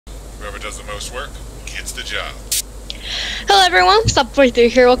Whoever does the most work gets the job. Hello everyone, Stop43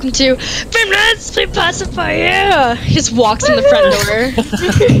 here. Welcome to Let's Play Pacify. Yeah, he just walks in the front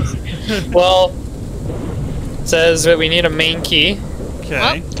door. Well, it says that we need a main key.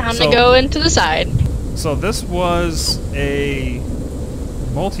 Okay. Well, time to go into the side. So this was a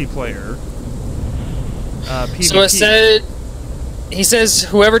multiplayer PvP. So it said, he says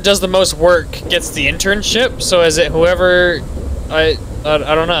whoever does the most work gets the internship. So is it whoever? I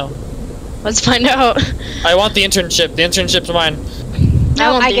don't know. Let's find out. I want the internship. The internship's mine.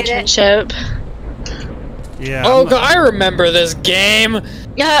 I want the internship. Yeah. Oh god, I remember this game.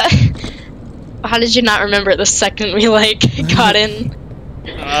 How did you not remember it the second we got in?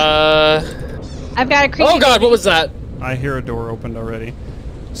 I've got a creepy. Oh god, what was that? I hear a door opened already.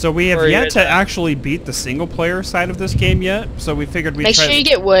 So we have yet to actually beat the single player side of this game yet. So we figured we'd Make sure you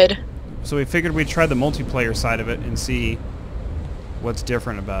get wood. So we figured we'd try the multiplayer side of it and see what's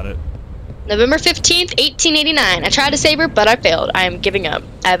different about it. November 15th, 1889. I tried to save her, but I failed. I am giving up.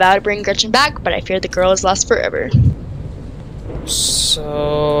 I vow to bring Gretchen back, but I fear the girl is lost forever.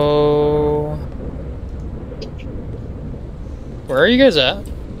 So... where are you guys at?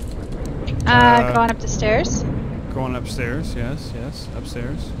 Going up the stairs. Going upstairs, yes,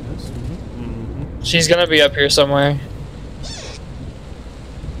 upstairs, yes. She's gonna be up here somewhere.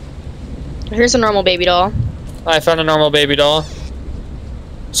 Here's a normal baby doll. I found a normal baby doll.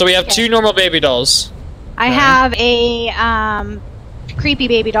 So we have two normal baby dolls. I have a creepy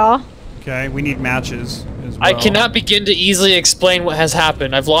baby doll. Okay, we need matches as well. I cannot begin to easily explain what has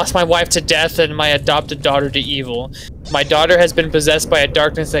happened. I've lost my wife to death and my adopted daughter to evil. My daughter has been possessed by a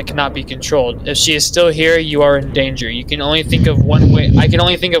darkness that cannot be controlled. If she is still here, you are in danger. You can only think of one way. I can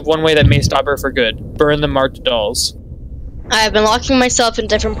only think of one way that may stop her for good. Burn the marked dolls. I have been locking myself in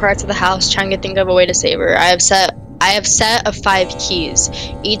different parts of the house, trying to think of a way to save her. I have set of 5 keys.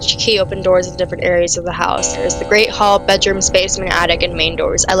 Each key opened doors in different areas of the house. There is the great hall, bedrooms, basement, attic, and main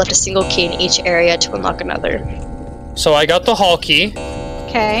doors. I left a single key in each area to unlock another. So I got the hall key.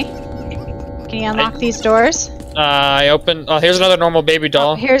 Okay. Can you unlock these doors? I opened. Oh, here's another normal baby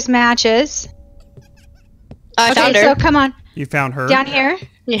doll. Oh, here's matches. I found her. So come on. You found her? Down here?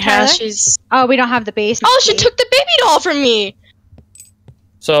 Yeah, Tyler? she's... Oh, we don't have the basement. Oh, she took the baby doll from me!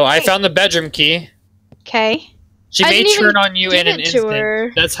 So I found the bedroom key. Okay. She may turn on you in an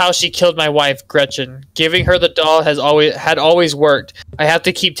instant. That's how she killed my wife, Gretchen. Giving her the doll had always worked. I have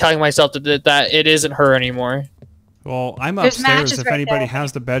to keep telling myself that it isn't her anymore. Well, I'm There's upstairs matches if right anybody there.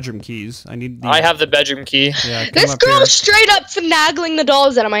 has the bedroom keys. I need. I have the bedroom key. Yeah, come This up girl here. straight up finagling the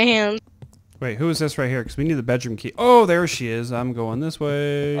dolls out of my hands. Wait, who is this right here? Because we need the bedroom key. Oh, there she is. I'm going this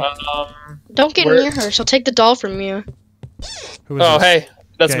way. Don't get near her. She'll take the doll from you. Who is Oh, this? hey.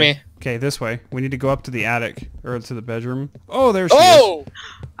 That's Okay. me. Okay, this way. We need to go up to the attic. Or to the bedroom. Oh, there she is. Oh!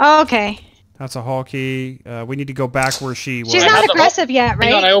 Oh, okay. That's a hall key. We need to go back where she was. She's I have not the aggressive yet,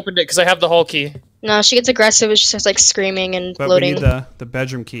 Hang on, I right? opened it because I have the hall key. No, she gets aggressive. She starts like screaming and But floating. we need the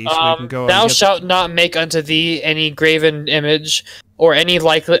bedroom key so we can go Thou and get shalt not make unto thee any graven image or any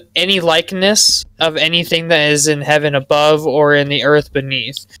likeness of anything that is in heaven above or in the earth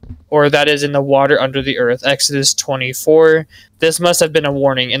beneath or that is in the water under the earth. Exodus 24. This must have been a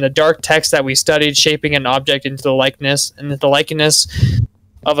warning. In the dark text that we studied, shaping an object into the likeness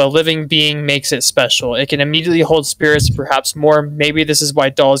of a living being makes it special. It can immediately hold spirits, perhaps more. Maybe this is why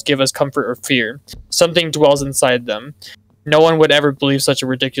dolls give us comfort or fear. Something dwells inside them. No one would ever believe such a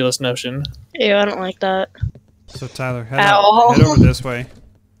ridiculous notion. Ew, I don't like that. So Tyler, head Ow. over this way.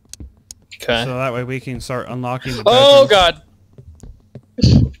 Okay. So that way we can start unlocking the bedroom. Oh god.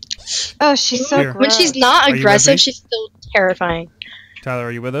 Oh, she's so Here. gross. When she's not Are you with me? aggressive, she's still terrifying. Tyler,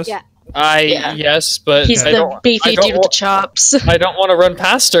 are you with us? Yeah. Yeah. Yes, but He's I the don't, beefy I don't dude with the chops. I don't want to run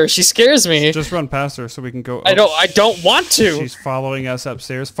past her. She scares me. Just run past her so we can go. I don't want to. She's following us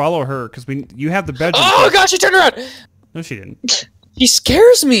upstairs. Follow her because you have the bedroom. Oh key. god, she turned around. No, she didn't. She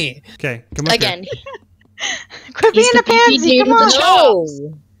scares me. Okay, come up Again. Quit being He's a the beefy pansy. dude Come with on. the chops.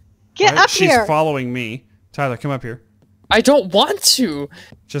 No. Get Right? up She's here. following me. Tyler, come up here. I don't want to.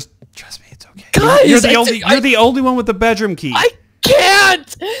 Just trust me, it's okay. Guys, you're the only one with the bedroom key. I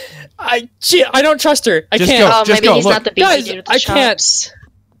can't. I don't trust her. I Just can't. go. Oh, Just maybe go, he's look. not the beefy Guys, dude with the I can't. chops.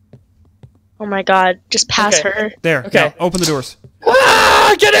 Oh my god, just pass Okay. her. There. Okay. Now, open the doors.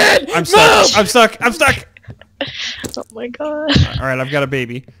 Ah, get in. I'm stuck. Move! I'm stuck. I'm stuck. Oh my god. All right, I've got a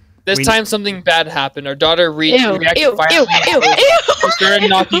baby. This time something bad happened. Our daughter Ew, reacted ew, violently. ew, She started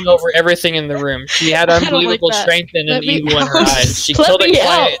knocking over everything in the room. She had don't like unbelievable that. strength and Let an me evil in her out. eyes. She Let killed a me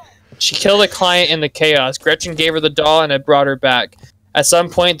client. out. She killed a client in the chaos. Gretchen gave her the doll and it brought her back. At some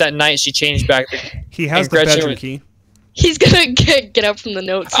point that night, she changed back. He has And the Gretchen bedroom was- key. He's gonna get up from the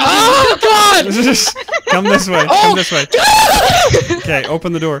notes. Oh God! Come this way. Come this way. Okay,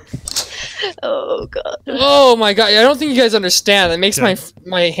 open the door. Oh God. Oh my God! I don't think you guys understand. That makes Okay.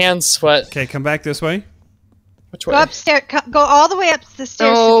 my hands sweat. Okay, come back this way. Which Go way? upstairs. Go all the way up the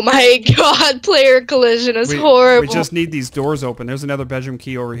stairs. Oh my God! Player collision is We horrible. just need these doors open. There's another bedroom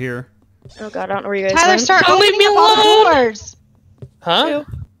key over here. Oh God! I don't know where you guys Tyler, went. start Don't leave opening me up all the alone. doors. Huh?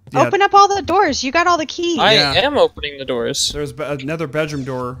 Yeah, Open up all the doors. You got all the keys. I Yeah. am opening the doors. there's another bedroom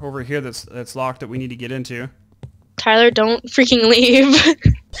door over here that's locked that we need to get into. Tyler, don't freaking leave.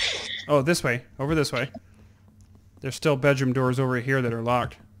 Oh, this way. Over this way. There's still bedroom doors over here that are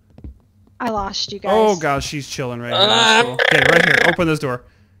locked. I lost you guys. Oh gosh, she's chilling right here. That's cool. Okay, right here. Open this door.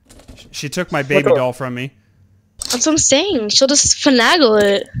 She took my baby door? doll from me. That's what I'm saying. She'll just finagle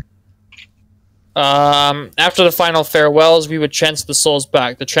it. After the final farewells, we would transfer the souls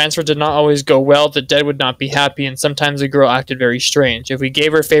back. The transfer did not always go well. The dead would not be happy, and sometimes the girl acted very strange. If we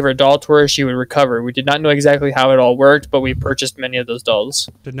gave her favorite doll to her, she would recover. We did not know exactly how it all worked, but we purchased many of those dolls.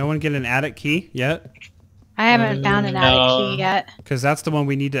 Did no one get an attic key yet? I haven't found an attic No. key yet. Because that's the one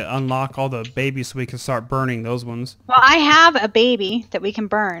we need to unlock all the babies so we can start burning those ones. Well, I have a baby that we can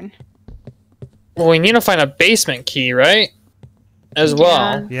burn. Well, we need to find a basement key, right? As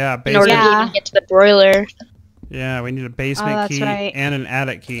well. Yeah, In order basement. to Yeah. even get to the broiler. Yeah, we need a basement that's key right. and an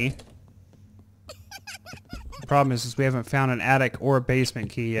attic key. The problem is we haven't found an attic or a basement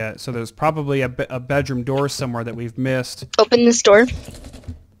key yet, so there's probably a bedroom door somewhere that we've missed. Open this door.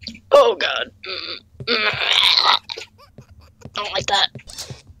 Oh God. Don't like that.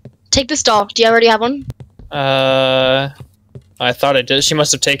 Take this doll. Do you already have one? I thought I did. She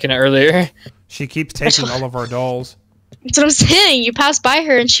must have taken it earlier. She keeps taking all of our dolls. That's what I'm saying. You pass by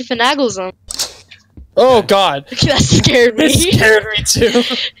her and she finagles them. Oh God! That scared me. It scared me too.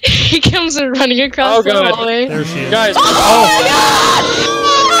 He comes running across Oh, the God. hallway. There she is. Guys,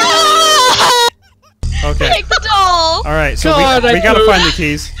 Okay. Take the doll. All right, so God, we I gotta pooped. find the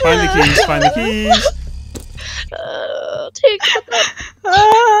keys. Find the keys. Find the keys. Take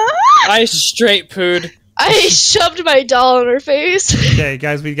the I straight pooed. I shoved my doll in her face. Okay,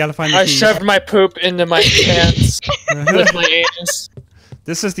 guys, we gotta find the I keys. shoved my poop into my pants with my anus.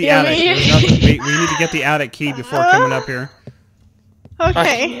 This is the Yummy. attic. There's nothing, we need to get the attic key before coming up here.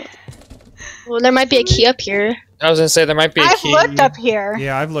 Okay. Well, there might be a key up here. I was gonna say there might be a I've key. looked up here.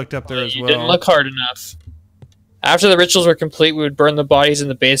 Yeah, I've looked up there as You well. didn't look hard enough. After the rituals were complete, we would burn the bodies in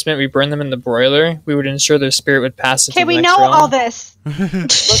the basement. We burn them in the broiler. We would ensure their spirit would pass into Okay, the we next know realm. all this.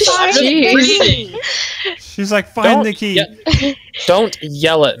 Jeez. She's like, find the key. Don't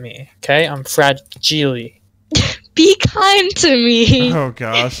yell at me, okay? I'm fragile. Be kind to me. Oh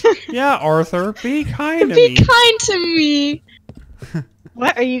gosh. Yeah, Arthur, be kind to Be me. kind to me.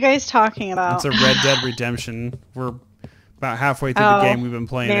 What are you guys talking about? It's a Red Dead Redemption. We're about halfway through the Oh, game we've been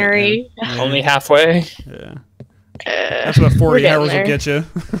playing. Mary. Only halfway. Yeah. That's what 40 getting hours there. will get you.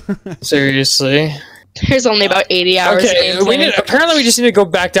 Seriously. There's only about 80 hours. Okay, of gameplay. apparently we just need to go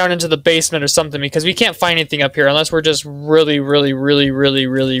back down into the basement or something because we can't find anything up here unless we're just really blind.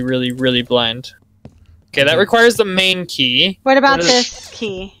 Okay, that requires the main key. What about What is- this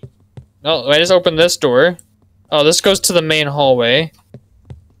key? Oh, I just opened this door. Oh, this goes to the main hallway.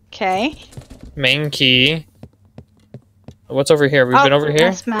 Okay. Main key. What's over here? We've been over here?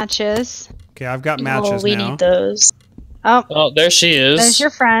 That's matches. Okay, I've got Oh, matches we now. need those. Oh, Oh, there she is. there's your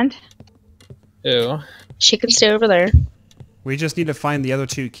friend. Ew. She can stay over there. We just need to find the other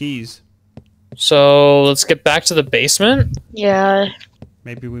two keys. So, let's get back to the basement? Yeah.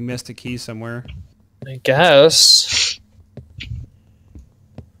 Maybe we missed a key somewhere. I guess.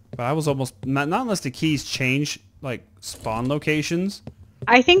 But I was almost... Not unless the keys change, like, spawn locations.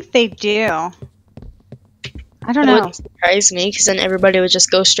 I think they do. I don't That know. wouldn't surprise me, because then everybody would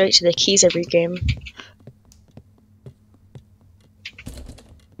just go straight to the keys every game.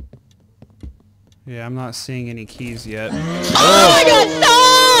 Yeah, I'm not seeing any keys yet. Oh my god,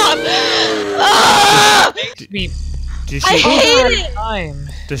 stop! Ah! We Does I she, hate it! time.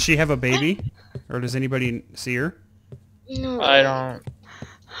 does she have a baby? Or does anybody see her? No. I don't.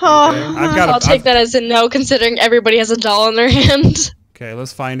 Oh, I've got I'll a... take that as a no, considering everybody has a doll in their hand. Okay,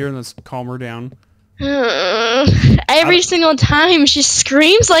 let's find her and let's calm her down. Every single time she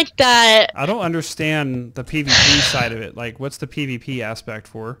screams like that. I don't understand the PvP side of it. Like, what's the PvP aspect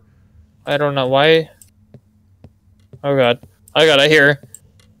for? I don't know why. Oh god. Oh god, I hear her.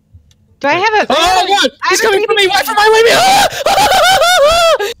 do I have a? Oh god! I He's have a coming for me! creepy- Why from my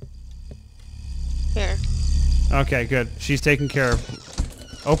way? Here, Okay, good. She's taken care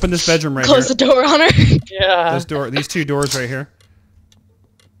of. Open this bedroom right close here. the door on her. Yeah. These two doors right here.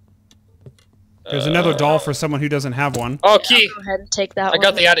 There's another doll for someone who doesn't have one. Oh, key. Go ahead and take that I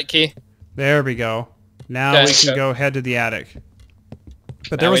got the attic key. There we go. Now Okay, we can so- go head to the attic.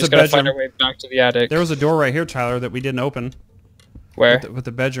 But Now there we was a just gotta find bedroom. our way back to the attic. There was a door right here, Tyler, that we didn't open. Where? With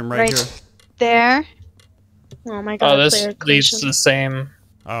the bedroom right Right here. there. Oh my god. Oh, this player leads creation. to the same.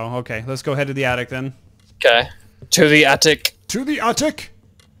 Oh, okay. Let's go head to the attic then. Okay. To the attic. To the attic!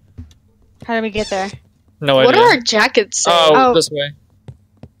 How do we get there? No What do idea. our jackets say? Oh, Oh. this way.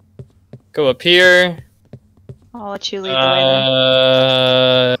 Go up here. I'll let you lead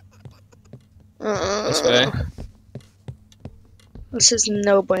the way This way. This is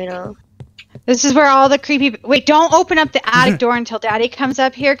no bueno. then. This is where all the creepy. Wait, don't open up the attic door until Daddy comes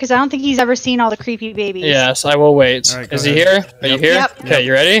up here, because I don't think he's ever seen all the creepy babies. Yes, I will wait. All right, go Is he ahead. here? Are you Yep. here? Yep. Okay,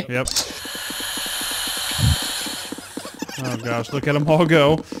 you ready? Yep. Oh gosh, look at them all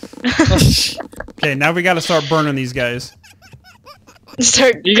go. Okay, now we gotta start burning these guys.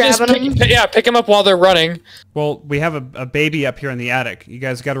 Start You can just grabbing them. pick them up while they're running. Well, we have a baby up here in the attic. You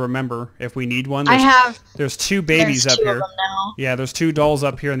guys gotta remember, if we need one, I have. there's two babies There's up two here. of them now. Yeah, there's two dolls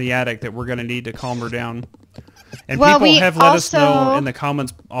up here in the attic that we're gonna need to calm her down. And Well, people we have let us know also- in the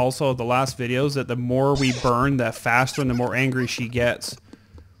comments also of the last videos that the more we burn, the faster and the more angry she gets.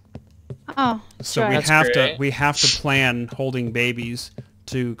 Oh, So sure. we That's have to plan holding babies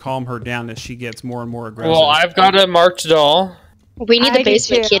to calm her down as she gets more and more aggressive. Well, I've got a marked doll. We need I the do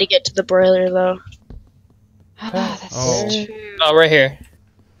basement too. key to get to the broiler, though. Oh, that's Oh. true. Oh, right here.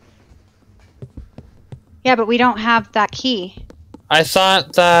 Yeah, but we don't have that key. I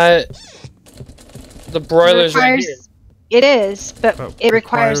thought that the broiler's right here. It is, but But it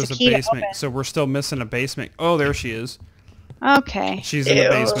requires a a key to basement. open. So we're still missing a basement. Oh, there she is. Okay. She's in the Ew.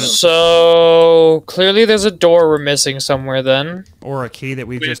 basement. So clearly there's a door we're missing somewhere then. Or a key that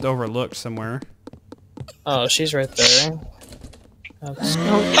we've just overlooked somewhere. Oh, she's right there. That's-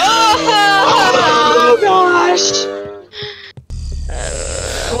 Oh gosh!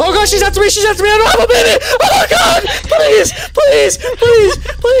 Oh gosh, she's after me! She's after me! I don't have a baby! Oh my god! Please! Please! Please!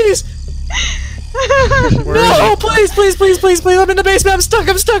 Please! Where No! is Oh, please! Please! Please! Please! Please! I'm in the basement! I'm stuck!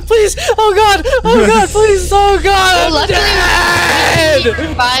 I'm stuck! Please! Oh god! Oh god! Please! Oh god! Well, I'm dead! luckily, we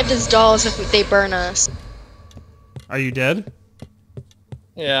revived as dolls if they burn us. Are you dead?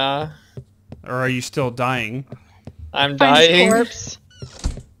 Yeah. Or are you still dying? I'm Find his dying. corpse.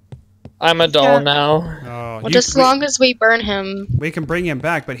 I'm a doll Yeah. now. Oh, Well, just as long as we burn him. we can bring him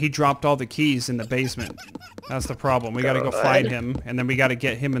back, but he dropped all the keys in the basement. That's the problem. We gotta go find him, and then we gotta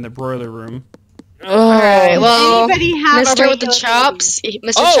get him in the broiler room. Alright, Oh. well, Anybody have a Mr. with the regular chops,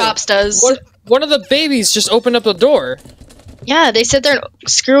 Mr. Oh, Chops does. One of the babies just opened up the door. Yeah, they said they're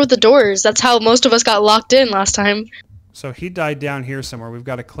screw with the doors. That's how most of us got locked in last time. So he died down here somewhere. We've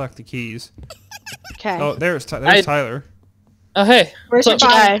got to collect the keys. Okay. Oh, there's I- Tyler. Oh hey. Where's So- your Where'd you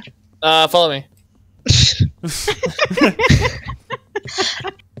body? die? Follow me.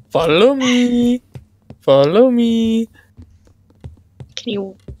 Follow me. Follow me. Can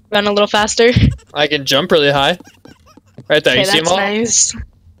you run a little faster? I can jump really high. Right there. Okay, You see them that's all? nice.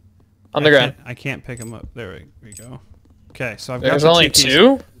 On the ground. I can't pick him up. There we go. Okay, so I've There's got the only keys.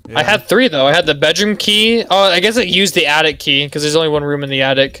 two? Yeah. I had three though. I had the bedroom key. Oh, I guess it used the attic key because there's only one room in the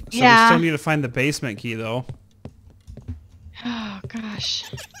attic. So Yeah. we still need to find the basement key, though. Oh gosh.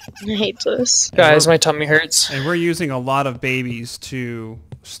 I hate this. Guys, my tummy hurts. And we're using a lot of babies to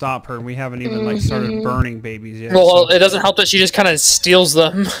stop her, and we haven't even like started burning babies yet. Well, so- it doesn't help that she just kind of steals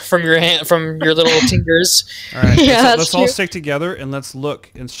them from your hand, from your little tinkers. all right, Yeah, that's let's all true. stick together and let's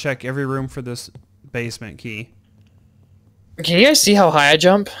look and check every room for this basement key. Can you guys see how high I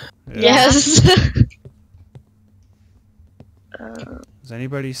jump? Yeah. Yes. Does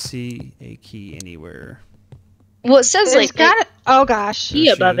anybody see a key anywhere? Well, it says There's like gotta. Oh gosh. key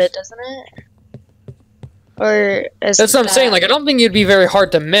There she above is. it, doesn't it? Or is That's what I'm that- saying. Like, I don't think it'd be very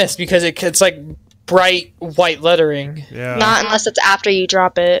hard to miss because it's like bright white lettering. Yeah. Not unless it's after you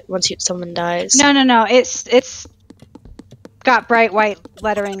drop it. Once someone dies. No. It's got bright white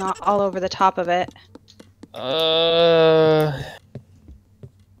lettering all over the top of it.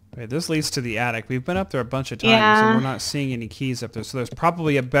 Wait, this leads to the attic. We've been up there a bunch of times, Yeah. and we're not seeing any keys up there. So there's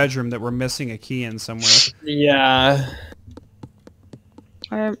probably a bedroom that we're missing a key in somewhere. Yeah.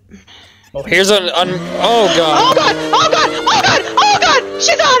 Or... Oh, here's an oh Oh god. god! Oh god! Oh god! Oh god!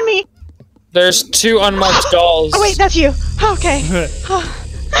 She's on me! There's two unmarked dolls. Oh wait, that's you. Okay.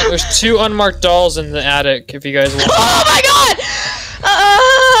 There's two unmarked dolls in the attic. If you guys want. Oh my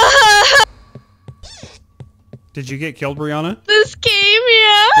god! Did you get killed, Brianna? This game,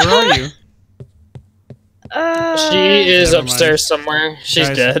 yeah. Where are you? She is Never mind. upstairs somewhere. She's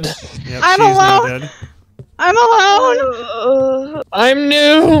Guys. dead. Yep, I'm she's now alone. dead. I'm alone. I'm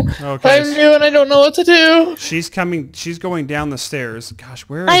new. Okay. I'm new and I don't know what to do. She's coming. She's going down the stairs. Gosh,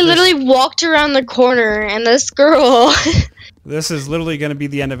 where is I this? literally walked around the corner and this girl. This is literally going to be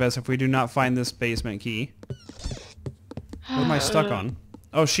the end of us if we do not find this basement key. What am I stuck on?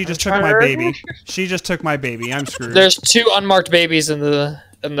 Oh, she just took my baby. She just took my baby. I'm screwed. There's 2 unmarked babies in the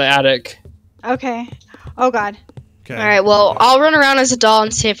attic. Okay. Oh God. Okay. Alright, well, I'll run around as a doll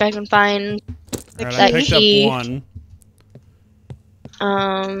and see if I can find Alright, I that picked key. up one.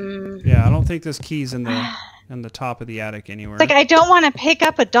 Yeah, I don't think this key's in the top of the attic anywhere. It's like I don't want to pick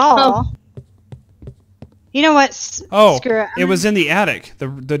up a doll. You know what? Oh, Screw it. it was in the attic. The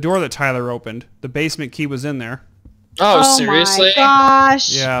door that Tyler opened. The basement key was in there. Oh, seriously? My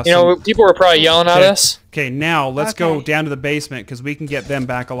gosh. Yeah. You know, people were probably yelling at us. Okay, now let's go Okay. down to the basement because we can get them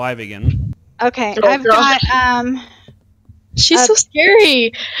back alive again. Okay, Oh, I've God. got She's so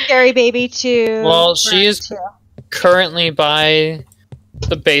scary. scary baby to. Well, she is currently by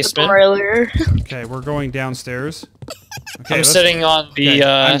the basement. Broiler. Okay, we're going downstairs. Okay, I'm let's- sitting on the Okay,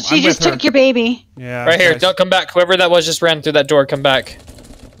 I'm She just with her. took your baby. Yeah. right here. guys. Don't come back. Whoever that was just ran through that door. Come back.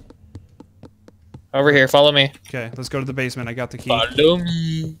 Over here. Follow me. Okay, let's go to the basement. I got the key. Follow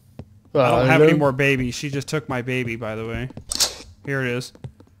me. I don't have any more babies. She just took my baby, by the way. Here it is.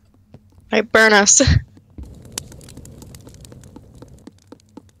 Alright, burn us.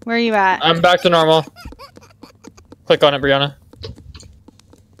 Where are you at? I'm back to normal. Click on it, Brianna.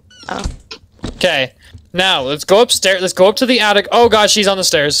 Oh. Okay. Now, let's go upstairs. Let's go up to the attic. Oh, God, she's on the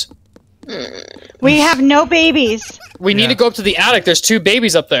stairs. We have no babies. We need Yeah. to go up to the attic. There's 2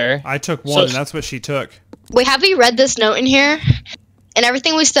 babies up there. I took So- one, and that's what she took. Wait, have you read this note in here? In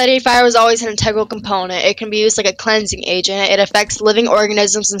everything we studied, fire was always an integral component. It can be used like a cleansing agent. It affects living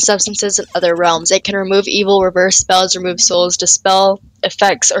organisms and substances in other realms. It can remove evil, reverse spells, remove souls, dispel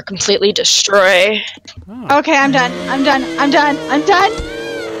effects, or completely destroy. Oh. Okay, I'm done. I'm done. I'm done. I'm done.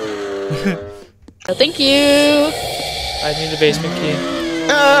 Oh, thank you. I need the basement key.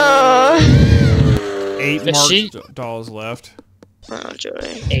 8 Is she- marked dolls left. Oh, joy.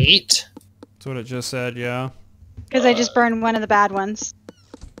 8? That's what it just said, yeah. Because I just burned one of the bad ones.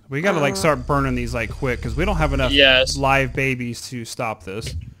 We gotta, like, start burning these, like, quick, because we don't have enough Yes. live babies to stop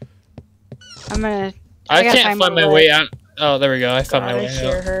this. I'm gonna. I gotta can't find my way out. Oh, there we go. I found my I way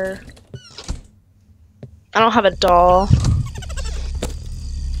hear out. her. I don't have a doll.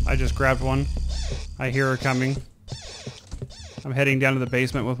 I just grabbed one. I hear her coming. I'm heading down to the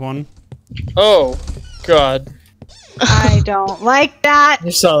basement with one. Oh, God. I don't like that.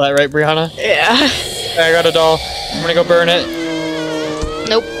 You saw that, right, Brianna? Yeah. I got a doll. I'm gonna go burn it.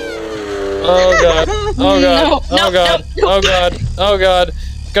 Nope. Oh, God. Oh, God. No, Oh, no, God. no, no. Oh, God. Oh, God.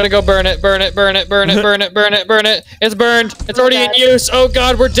 Gotta go burn it, burn it, burn it, burn it, burn it, burn it, burn it. It's burned. It's already in use. Oh,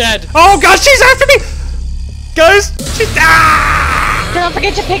 God, we're dead. Oh, God, she's after me! Guys, she's... Ah! Don't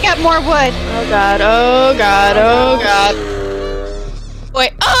forget to pick up more wood. Oh god, oh god, oh god.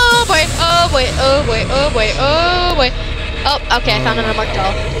 Wait, oh wait, oh wait, oh wait, oh wait, oh wait. Oh, okay, I found an unmarked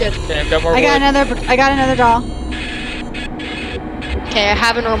doll. Good. Okay, I've got more I got another doll. Okay, I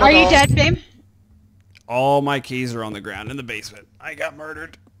have a normal Are doll. you dead, babe? All my keys are on the ground in the basement. I got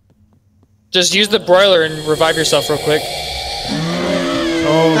murdered. Just use the broiler and revive yourself real quick.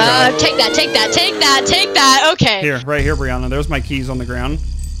 Oh, God. Take that, take that, take that, take that. Okay. Here, right here, Brianna. There's my keys on the ground.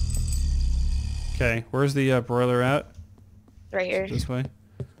 Okay, where's the broiler at? Right here. This way.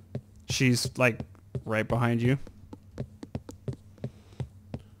 She's, like, right behind you.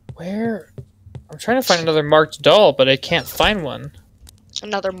 Where? I'm trying to find another marked doll, but I can't find one.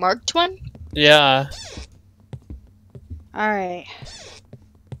 Another marked one? Yeah. Alright.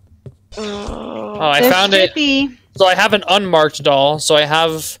 Oh, I found it. Be... So I have an unmarked doll, so I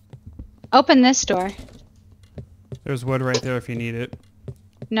have... Open this door. There's wood right there if you need it.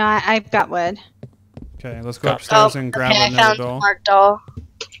 No, I've got wood. Okay, let's go upstairs and grab okay, I another found a doll. marked doll.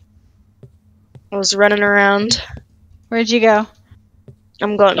 I was running around. Where'd you go?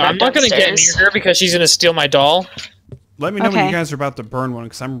 I'm going back I'm not gonna get downstairs. near her because she's gonna steal my doll. Let me know when Okay. you guys are about to burn one,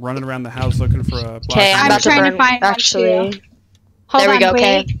 because I'm running around the house looking for a black Okay, I'm I'm about to trying to burn. find one, actually, too. Hold there we on, go. wait.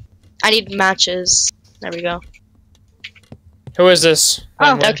 Okay, I need matches. There we go. Who is this?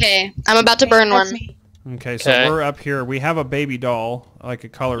 Oh, Okay, I'm about to burn That's one. me. Okay, so Okay. we're up here. We have a baby doll, like a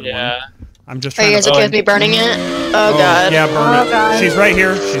colored Yeah. one. I'm just Are trying you guys to okay find... with me burning it? Oh god. Yeah, burn Oh, it. God. She's right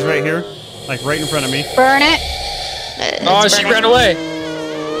here. She's right here. Like, right in front of me. Burn it. Oh, It's she burning. ran away.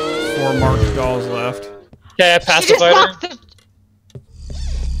 4 marked dolls left. Okay, I She just pacified her. locked the...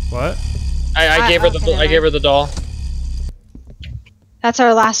 What? I gave her the okay, I gave her the doll. That's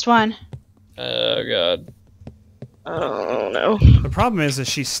our last one. Oh, God. Oh no. The problem is that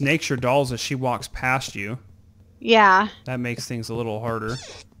she snakes your dolls as she walks past you. Yeah. That makes things a little harder.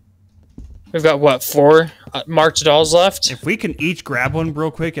 We've got, what, 4 marked dolls left? If we can each grab one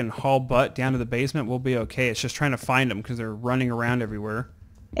real quick and haul butt down to the basement, we'll be okay. It's just trying to find them because they're running around everywhere.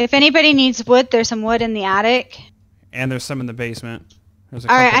 If anybody needs wood, there's some wood in the attic. And there's some in the basement. There's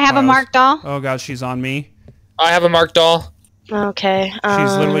a All right, I couple have a piles. marked doll. Oh god, she's on me. I have a marked doll. Okay.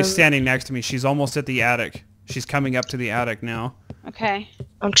 She's literally standing next to me. She's almost at the attic. She's coming up to the attic now. Okay.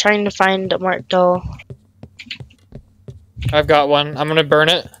 I'm trying to find a marked doll. I've got one. I'm gonna burn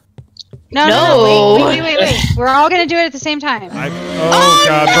it. No. Wait. We're all gonna do it at the same time. Oh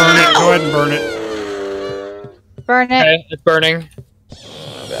god, no! burn it. Go ahead and burn it. Burn it. Okay, it's burning.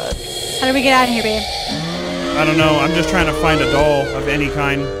 How do we get out of here, babe? I don't know. I'm just trying to find a doll of any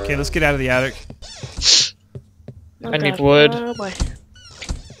kind. Okay, let's get out of the attic. Oh, I need God. wood. Oh, boy.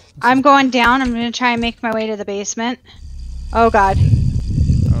 I'm going down. I'm gonna try and make my way to the basement. Oh god.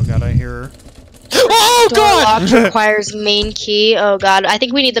 Oh god, I hear her. Oh Door god! lock requires main key. Oh god, I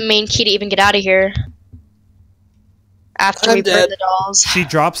think we need the main key to even get out of here. After I'm we burn dead. the dolls. She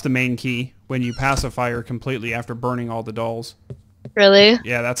drops the main key when you pacify her completely after burning all the dolls. Really?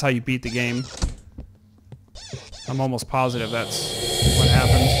 Yeah, that's how you beat the game. I'm almost positive that's what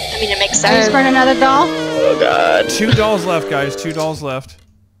happens. I mean, it makes I sense. just burn another doll. Oh god. 2 dolls left, guys. 2 dolls left.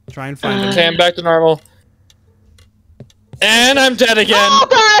 Try and find them. Okay, I'm back to normal. And I'm dead again! Oh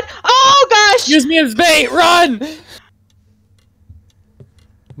god! Oh gosh! Use me as bait! Run!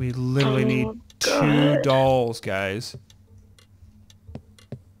 We literally need Oh, 2 God. dolls, guys.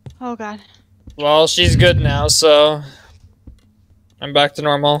 Oh god. Well, she's good now, so... I'm back to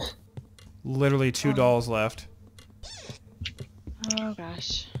normal. Literally 2 dolls left. Oh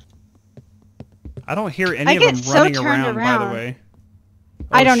gosh. I don't hear I any of get them so running turned around, by around. the way.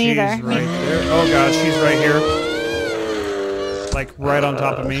 I don't she's either. Right there. Oh god, she's right here. Like right on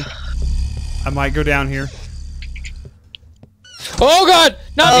top of me. I might go down here. Oh god!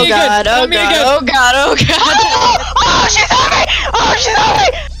 Not Oh me god, again! oh Not me god, again! oh god, oh god. Oh, she's on me! Oh, she's on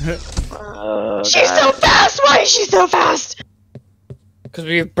me! Oh, She's so fast! Why is she so fast? Because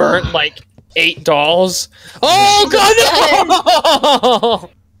we've burnt like 8 dolls. Oh god, no!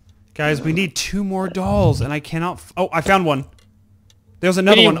 Guys, we need 2 more dolls, and I cannot. Oh, I found one. There's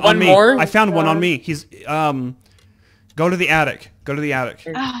another need one on one me. more? I found one on me. He's Go to the attic. Go to the attic.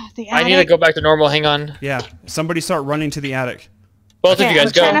 The I need to go back to normal. Hang on. Yeah. Somebody start running to the attic. Both of you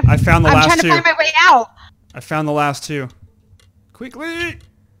guys go. I found the I'm last trying to 2. find my way out. I found the last 2. Quickly!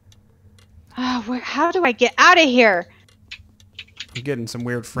 Oh, how do I get out of here? I'm getting some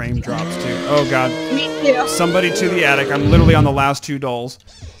weird frame drops too. Oh god. Me too. Somebody to the attic. I'm literally on the last 2 dolls.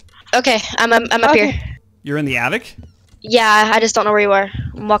 Okay, I'm up Okay. here. You're in the attic? Yeah, I just don't know where you are.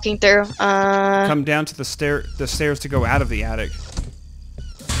 I'm walking through. Come down to the stairs to go out of the attic.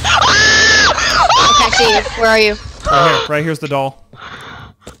 Okay, I see you. Where are you? Right here. Right here's the doll.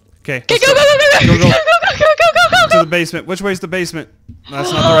 Okay. Okay, let's go, go, go, go, Go, go, go. go, go, go, go, To go, the basement. Which way's the basement?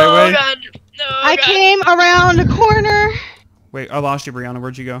 That's not the right Oh way. god. No, I god. came around a corner. Wait, I lost you, Brianna.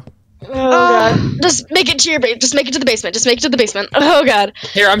 Where'd you go? Oh god. Just make it to your just make it to the basement. Just make it to the basement. Oh god.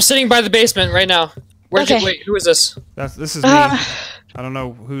 Here, I'm sitting by the basement right now. Where'd you Okay. wait? Who is this? This is me. Uh, I don't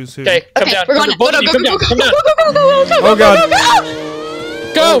know who's who. Okay, come Okay, down. we're going. Both of you, come down. Come down. Oh god.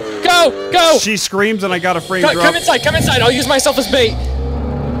 Go, go, go! She screams and I got a frame Come drop. inside. Come inside. I'll use myself as bait.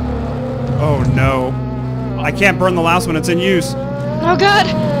 Oh no. I can't burn the last one. It's in use. Oh god.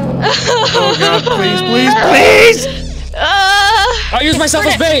 Oh god, please, please, please! I'll use myself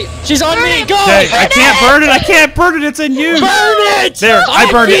as bait. She's on me. Go! Okay, I can't burn it. I can't burn it. It's in use. Burn it! There, I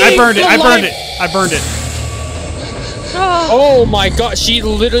I'm burned it. I being burned it. I burned it. polite. I burned it. Oh my god, she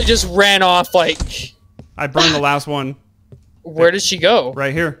literally just ran off like... I burned the last one. Where did she go?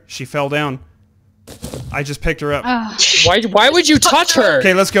 Right here. She fell down. I just picked her up. Why would you touch her?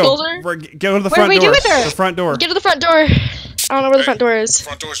 Okay, let's go. Hold her. Go to the What do front we do door. with her? The front door. Get to the front door. I don't know where the front door is.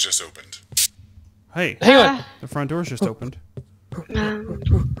 Front door's just opened. Hey, Hang on. the front door's just opened. We're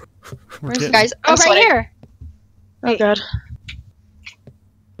Where's getting- Guys, Oh, I'm right sweating. here. Oh god.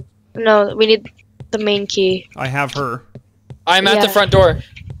 No, we need the main key. I have her. I'm at the Yeah. front door.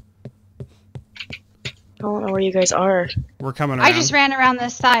 I don't know where you guys are. We're coming around. I just ran around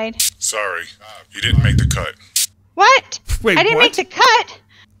this side. Sorry, you didn't make the cut. What? Wait, I didn't what? make the cut.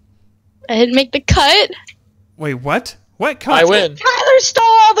 I didn't make the cut. Wait, what? What cut? I win. Tyler stole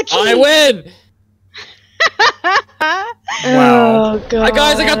all the keys. I win! Wow. Oh god.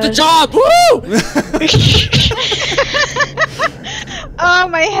 Guys, I got the job! Woo! Oh,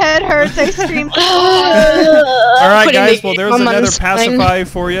 my head hurts. I screamed. All right, Putting guys. the Well, there's mom on another the spine. Pacify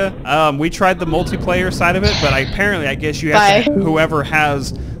for you. We tried the multiplayer side of it, but apparently, I guess you have to, Bye. whoever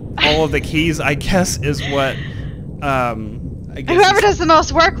has all of the keys, I guess, is what I guess Whoever does the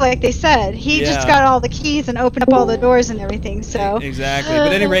most work, like they said, he Yeah. just got all the keys and opened up all the doors and everything. So Exactly. But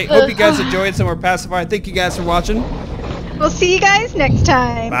at any rate, hope you guys enjoyed some more Pacify. Thank you guys for watching. we'll see you guys next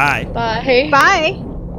time. Bye. Bye. Bye.